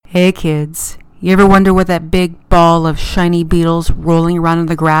Hey kids, you ever wonder what that big ball of shiny beetles rolling around in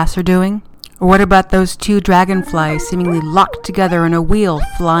the grass are doing? Or what about those two dragonflies seemingly locked together in a wheel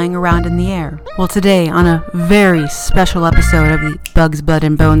flying around in the air? Well, today, on a very special episode of the Bugs, Blood,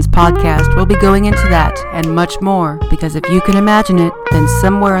 and Bones podcast, we'll be going into that and much more, because if you can imagine it, then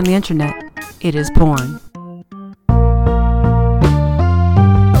somewhere on the internet, it is porn.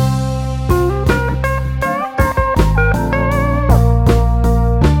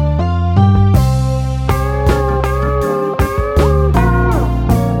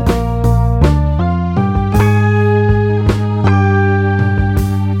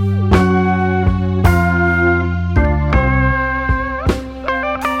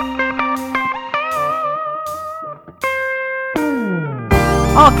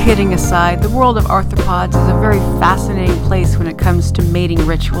 All kidding aside, the world of arthropods is a very fascinating place when it comes to mating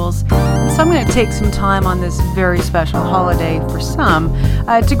rituals. And so I'm going to take some time on this very special holiday for some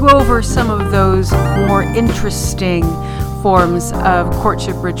to go over some of those more interesting forms of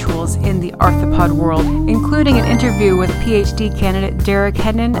courtship rituals in the arthropod world, including an interview with PhD candidate Derek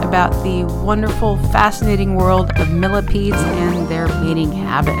Hedden about the wonderful, fascinating world of millipedes and their mating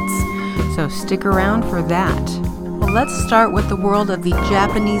habits. So stick around for that. Well, let's start with the world of the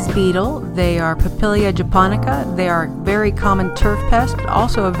Japanese beetle. They are Papillia japonica. They are a very common turf pest, but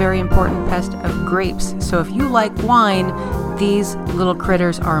also a very important pest of grapes. So if you like wine, these little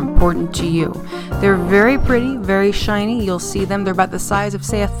critters are important to you. They're very pretty, very shiny. You'll see them. They're about the size of,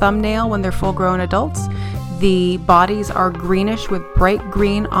 say, a thumbnail when they're full-grown adults. The bodies are greenish with bright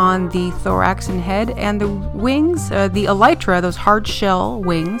green on the thorax and head, and the wings, the elytra, those hard shell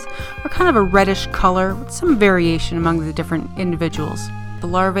wings, are kind of a reddish color with some variation among the different individuals. The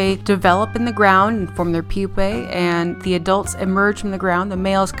larvae develop in the ground and form their pupae, and the adults emerge from the ground. The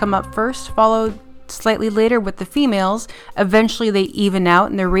males come up first, followed slightly later with the females. Eventually they even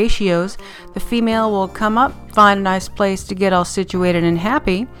out in their ratios. The female will come up, find a nice place to get all situated and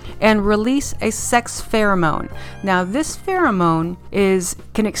happy, and release a sex pheromone. Now this pheromone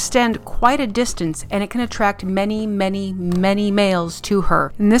can extend quite a distance, and it can attract many males to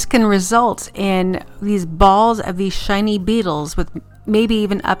her. And this can result in these balls of these shiny beetles with maybe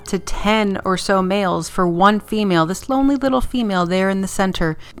even up to 10 or so males for one female, this lonely little female there in the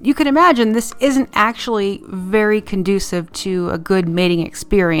center. You can imagine this isn't actually very conducive to a good mating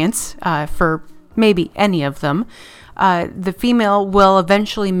experience for maybe any of them. The female will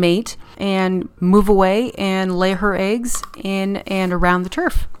eventually mate and move away and lay her eggs in and around the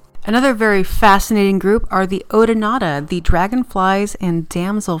turf. Another very fascinating group are the Odonata, the dragonflies and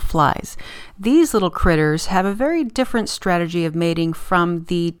damselflies. These little critters have a very different strategy of mating from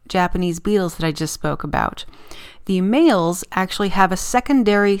the Japanese beetles that I just spoke about. The males actually have a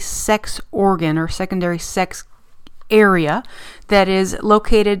secondary sex organ or secondary sex area that is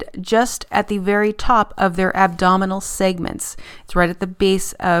located just at the very top of their abdominal segments. It's right at the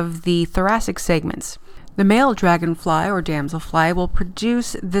base of the thoracic segments. The male dragonfly or damselfly will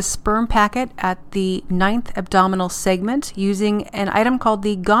produce this sperm packet at the 9th abdominal segment using an item called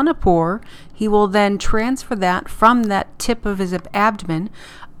the gonopore. He will then transfer that from that tip of his abdomen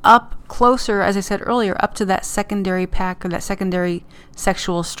up closer, as I said earlier, up to that secondary pack or that secondary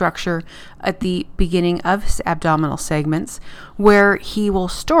sexual structure at the beginning of his abdominal segments, where he will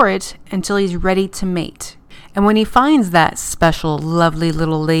store it until he's ready to mate. And when he finds that special, lovely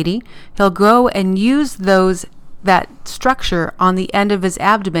little lady, he'll go and use that structure on the end of his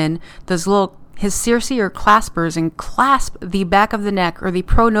abdomen, his cerci or claspers, and clasp the back of the neck or the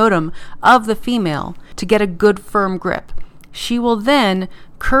pronotum of the female to get a good firm grip. She will then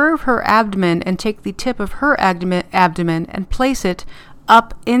curve her abdomen and take the tip of her abdomen and place it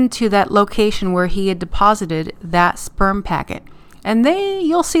up into that location where he had deposited that sperm packet. And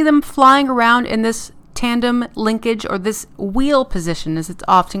you'll see them flying around in this tandem linkage, or this wheel position as it's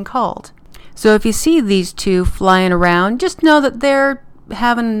often called. So if you see these two flying around, just know that they're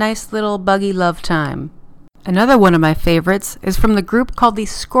having a nice little buggy love time. Another one of my favorites is from the group called the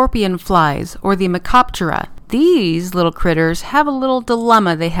scorpion flies or the Mecoptera. These little critters have a little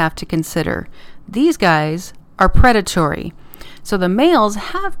dilemma they have to consider. These guys are predatory. So the males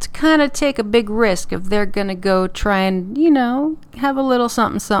have to kind of take a big risk if they're going to go try and, have a little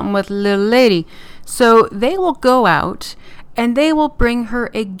something with a little lady. So they will go out and they will bring her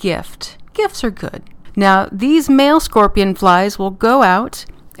a gift. Gifts are good. Now, these male scorpion flies will go out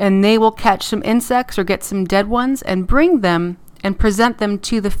and they will catch some insects or get some dead ones and bring them and present them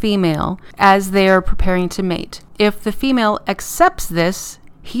to the female as they are preparing to mate. If the female accepts this,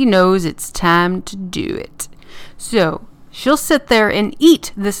 he knows it's time to do it. So She'll sit there and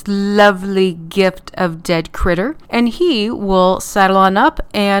eat this lovely gift of dead critter, and he will saddle on up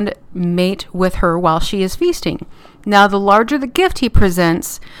and mate with her while she is feasting. Now, the larger the gift he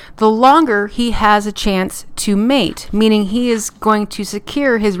presents, the longer he has a chance to mate, meaning he is going to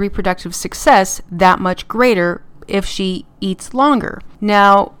secure his reproductive success that much greater if she eats longer.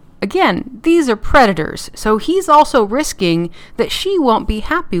 Now, again, these are predators, so he's also risking that she won't be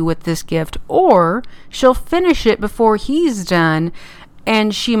happy with this gift, or she'll finish it before he's done,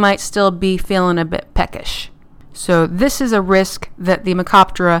 and she might still be feeling a bit peckish. So this is a risk that the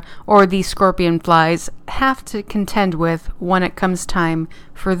Macroptera or the scorpion flies have to contend with when it comes time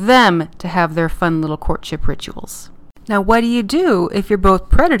for them to have their fun little courtship rituals. Now, what do you do if you're both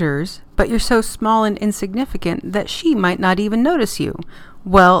predators, but you're so small and insignificant that she might not even notice you?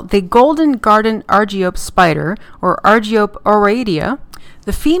 Well, the golden garden Argiope spider, or Argiope aureata,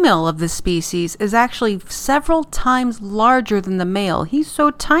 the female of this species, is actually several times larger than the male. He's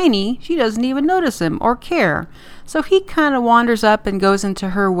so tiny, she doesn't even notice him or care. So he kind of wanders up and goes into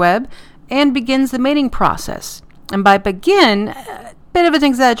her web and begins the mating process. And by begin, a bit of an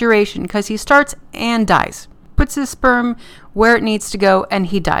exaggeration, because he starts and dies. Puts his sperm where it needs to go, and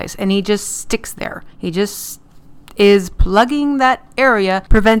he dies. And he just sticks there. He just is plugging that area,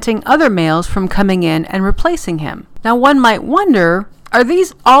 preventing other males from coming in and replacing him. Now, one might wonder, are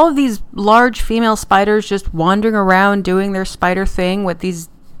all of these large female spiders just wandering around doing their spider thing with these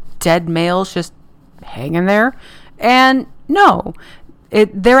dead males just hanging there? And no,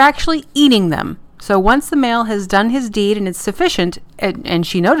 they're actually eating them. So once the male has done his deed and it's sufficient, and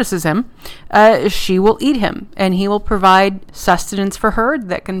she notices him, she will eat him, and he will provide sustenance for her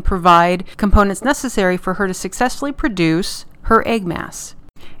that can provide components necessary for her to successfully produce her egg mass.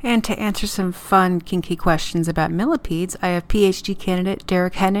 And to answer some fun, kinky questions about millipedes, I have PhD candidate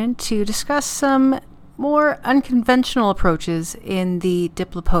Derek Hennon to discuss some more unconventional approaches in the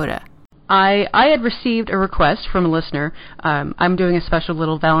Diplopoda. I had received a request from a listener. I'm doing a special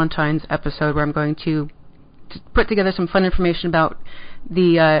little Valentine's episode where I'm going to put together some fun information about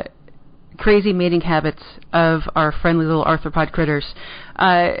the crazy mating habits of our friendly little arthropod critters.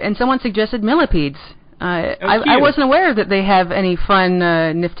 And someone suggested millipedes. I wasn't aware that they have any fun,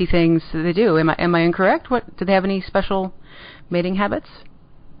 nifty things that they do. Am I incorrect? Do they have any special mating habits?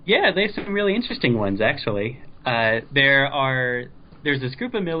 Yeah, they have some really interesting ones, actually. There's this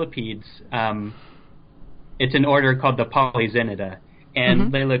group of millipedes. It's an order called the Polyzenida,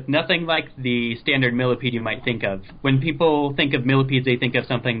 and they look nothing like the standard millipede you might think of. When people think of millipedes, they think of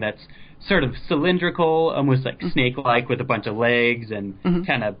something that's sort of cylindrical, almost like snake-like, with a bunch of legs and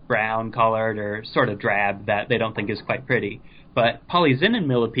kind of brown-colored or sort of drab that they don't think is quite pretty. But polyzenid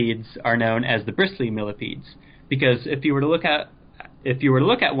millipedes are known as the bristly millipedes, because if you were to look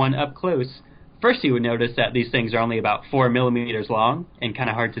at one up close, first you would notice that these things are only about 4 millimeters long and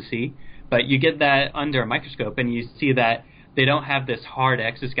kind of hard to see. But you get that under a microscope and you see that they don't have this hard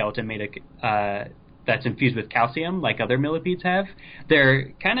exoskeleton that's infused with calcium like other millipedes have.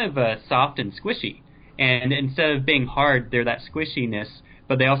 They're kind of soft and squishy. And instead of being hard, they're that squishiness,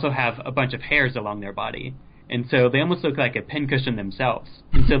 but they also have a bunch of hairs along their body. And so they almost look like a pincushion themselves.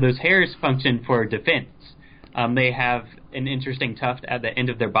 And so those hairs function for defense. They have an interesting tuft at the end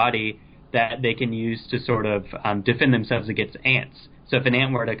of their body that they can use to sort of defend themselves against ants. So if an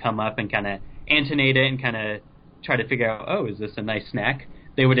ant were to come up and kind of antinate it and kind of try to figure out, oh, is this a nice snack,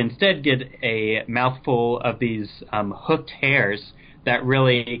 they would instead get a mouthful of these hooked hairs that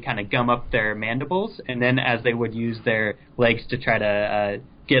really kind of gum up their mandibles, and then as they would use their legs to try to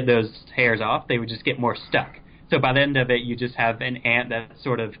get those hairs off, they would just get more stuck. So by the end of it, you just have an ant that's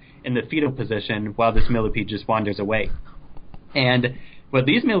sort of in the fetal position while this millipede just wanders away. And what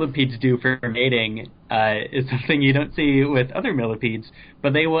these millipedes do for mating is something you don't see with other millipedes,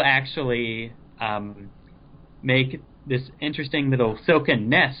 but they will actually make this interesting little silken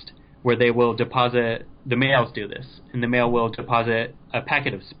nest where they will deposit, the males do this, and the male will deposit a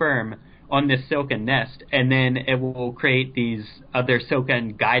packet of sperm on this silken nest, and then it will create these other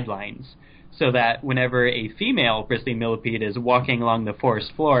silken guidelines so that whenever a female bristly millipede is walking along the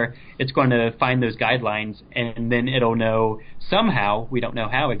forest floor, it's going to find those guidelines, and then it'll know somehow, we don't know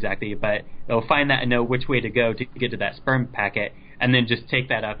how exactly, but it'll find that and know which way to go to get to that sperm packet, and then just take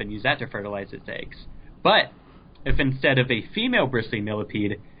that up and use that to fertilize its eggs. But if instead of a female bristly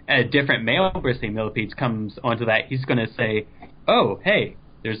millipede, a different male bristly millipede comes onto that, he's going to say, oh, hey,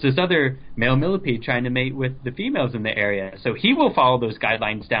 there's this other male millipede trying to mate with the females in the area. So he will follow those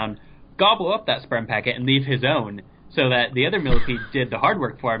guidelines down, gobble up that sperm packet, and leave his own, so that the other millipede did the hard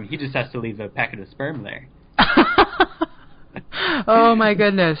work for him. He just has to leave a packet of sperm there. Oh my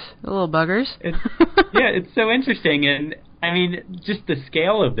goodness, the little buggers. It's so interesting, and I mean, just the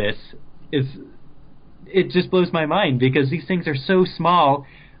scale of this it just blows my mind because these things are so small.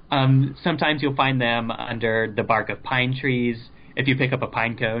 Sometimes you'll find them under the bark of pine trees. If you pick up a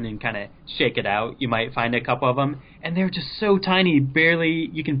pine cone and kind of shake it out, you might find a couple of them. And they're just so tiny,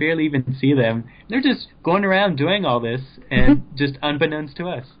 you can barely even see them. They're just going around doing all this and just unbeknownst to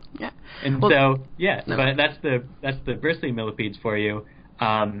us. Yeah. And but that's the bristly millipedes for you.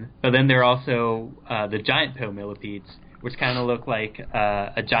 But then there are also the giant pill millipedes, which kind of look like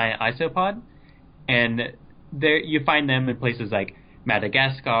a giant isopod. And there you find them in places like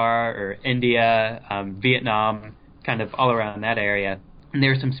Madagascar or India, Vietnam, kind of all around that area. And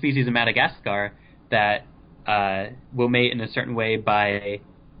there are some species in Madagascar that will mate in a certain way by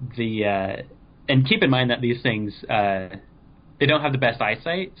and keep in mind that these things, they don't have the best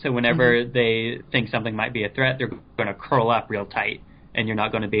eyesight, so whenever they think something might be a threat, they're going to curl up real tight, and you're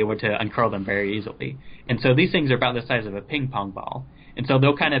not going to be able to uncurl them very easily. And so these things are about the size of a ping pong ball. And so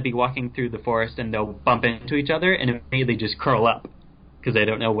they'll kind of be walking through the forest, and they'll bump into each other, and immediately just curl up, because they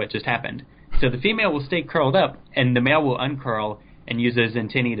don't know what just happened. So the female will stay curled up, and the male will uncurl and use his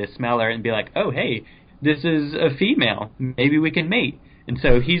antennae to smell her and be like, oh, hey, this is a female. Maybe we can mate. And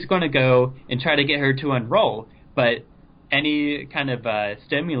so he's going to go and try to get her to unroll, but any kind of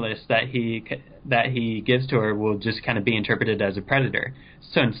stimulus that he gives to her will just kind of be interpreted as a predator.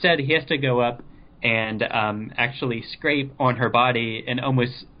 So instead, he has to go up and actually scrape on her body and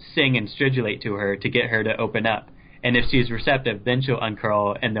almost sing and stridulate to her to get her to open up. And if she's receptive, then she'll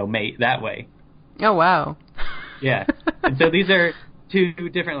uncurl and they'll mate that way. Oh, wow. Yeah. And so these are two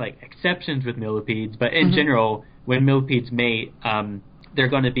different exceptions with millipedes, but in general, when millipedes mate, they're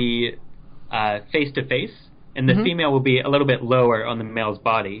going to be face to face, and the female will be a little bit lower on the male's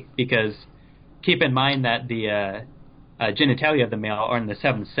body, because keep in mind that the genitalia of the male are in the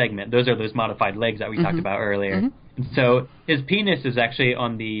seventh segment. Those are those modified legs that we talked about earlier. And so his penis is actually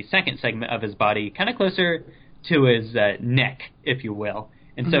on the second segment of his body, kind of closer to his neck, if you will.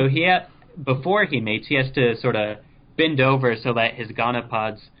 And so before he mates, he has to sort of bend over so that his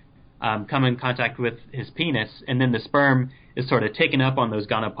gonopods come in contact with his penis, and then the sperm is sort of taken up on those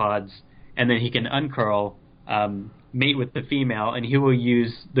gonopods, and then he can uncurl, mate with the female, and he will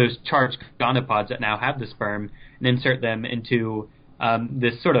use those charged gonopods that now have the sperm and insert them into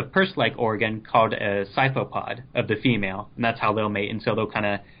this sort of purse-like organ called a cyphopod of the female, and that's how they'll mate. And so they'll kind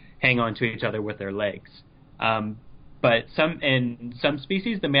of hang on to each other with their legs. But in some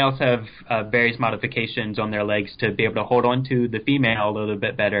species, the males have various modifications on their legs to be able to hold on to the female a little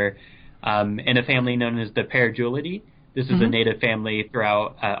bit better. In a family known as the Parajulidae, this is a native family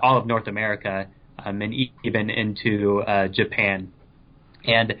throughout all of North America, and even into Japan.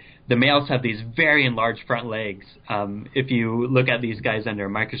 And the males have these very enlarged front legs. If you look at these guys under a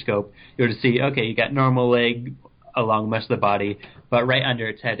microscope, you'll just see, okay, you got normal leg along most of the body, but right under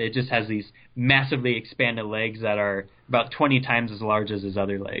its head, it just has these massively expanded legs that are about 20 times as large as his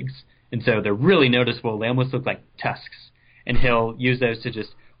other legs. And so they're really noticeable. They almost look like tusks. And he'll use those to just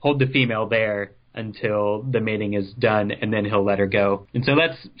hold the female there until the mating is done, and then he'll let her go. And so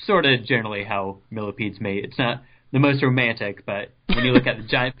that's sort of generally how millipedes mate. It's not the most romantic, but when you look at the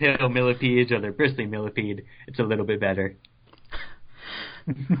giant pill millipedes or the bristly millipede, it's a little bit better.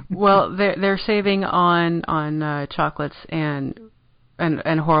 Well, they're saving on chocolates and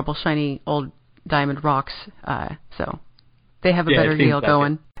horrible shiny old diamond rocks, so they have a better deal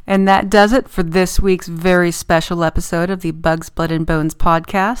going. And that does it for this week's very special episode of the Bugs, Blood, and Bones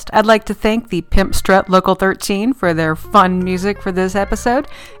podcast. I'd like to thank the Pimp Strut Local 13 for their fun music for this episode.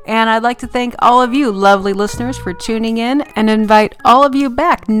 And I'd like to thank all of you lovely listeners for tuning in, and invite all of you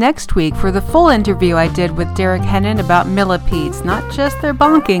back next week for the full interview I did with Derek Hennon about millipedes. Not just their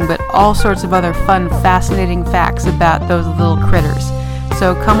bonking, but all sorts of other fun, fascinating facts about those little critters.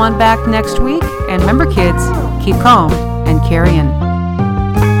 So come on back next week, and remember kids, keep calm and carry on.